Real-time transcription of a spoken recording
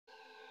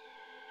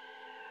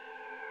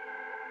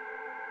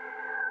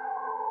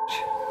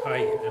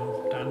Hi,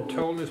 Dan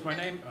Toal is my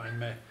name.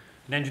 I'm an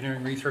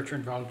engineering researcher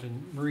involved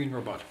in marine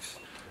robotics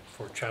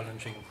for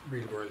challenging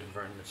real-world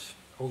environments,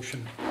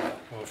 ocean,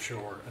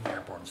 offshore and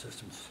airborne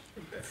systems.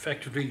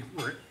 Effectively,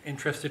 we're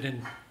interested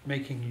in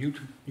making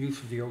use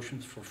of the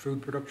oceans for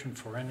food production,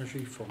 for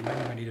energy, for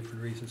many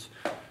different reasons.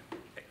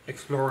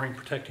 Exploring,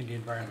 protecting the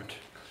environment.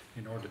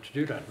 In order to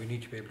do that, we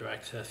need to be able to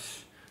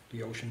access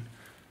the ocean,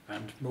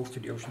 and most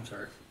of the oceans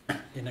are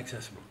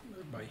inaccessible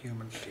by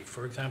humans.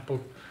 For example,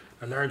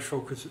 a large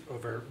focus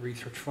of our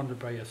research funded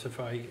by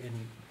SFI in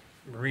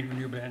Marine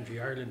Renewable Energy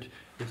Ireland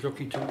is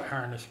looking to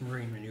harness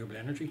marine renewable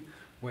energy,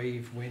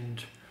 wave,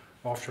 wind,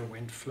 offshore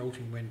wind,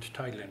 floating wind,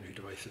 tidal energy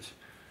devices.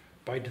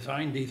 By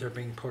design, these are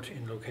being put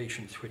in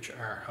locations which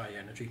are high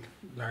energy,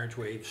 large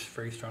waves,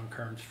 very strong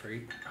currents,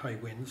 very high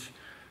winds.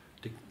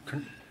 The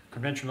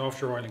conventional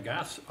offshore oil and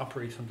gas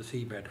operates on the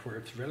seabed where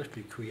it's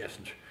relatively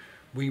quiescent.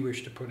 We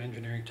wish to put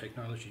engineering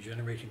technology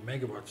generating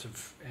megawatts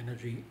of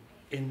energy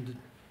in the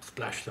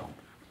splash zone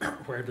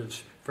where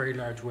there's very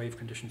large wave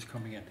conditions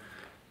coming in.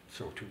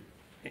 So to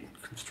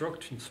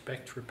construct,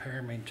 inspect,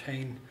 repair,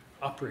 maintain,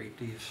 operate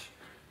these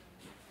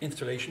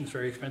installations,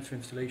 very expensive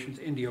installations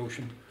in the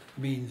ocean,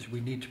 means we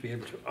need to be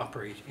able to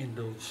operate in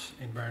those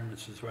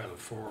environments as well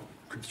for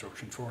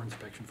construction, for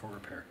inspection, for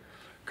repair.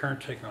 Current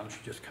technology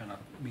just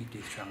cannot meet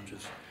these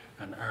challenges,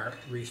 and our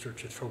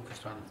research is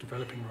focused on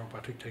developing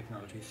robotic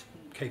technologies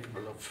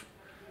capable of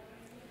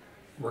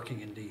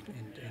working in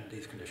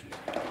these conditions.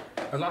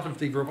 A lot of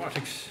the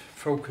robotics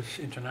focus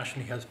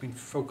internationally has been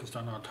focused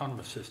on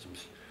autonomous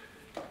systems.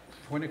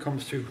 When it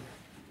comes to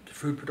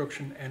food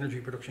production,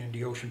 energy production in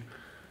the ocean,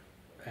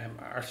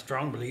 our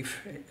strong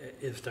belief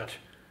is that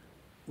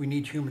we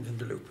need humans in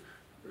the loop.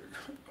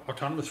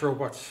 Autonomous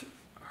robots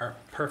are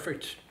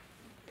perfect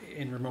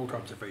in remote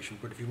observation,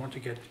 but if you want to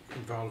get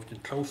involved in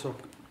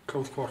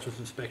close quarters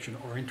inspection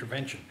or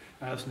intervention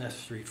as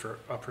necessary for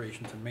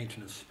operations and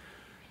maintenance,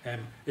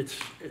 it's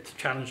a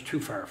challenge too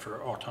far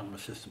for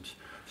autonomous systems.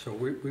 So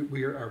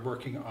we are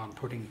working on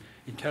putting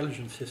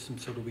intelligent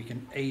systems so that we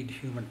can aid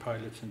human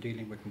pilots in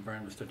dealing with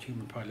environments that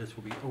human pilots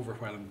will be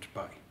overwhelmed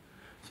by.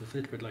 So it's a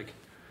little bit like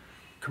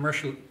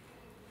commercial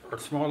or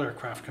small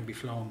aircraft can be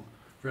flown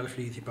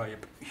relatively easy by a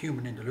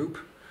human in the loop.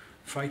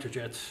 Fighter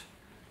jets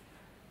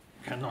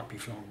cannot be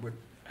flown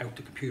without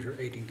the computer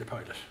aiding the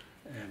pilot.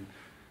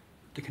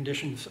 The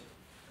conditions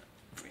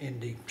in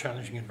the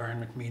challenging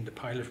environment mean the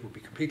pilot will be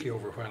completely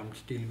overwhelmed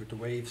dealing with the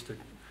waves, the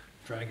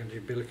drag on the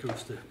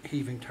umbilicals, the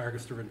heaving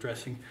targets they're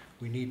addressing.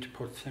 We need to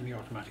put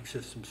semi-automatic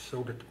systems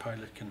so that the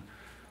pilot can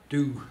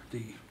do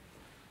the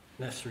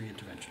necessary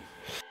intervention.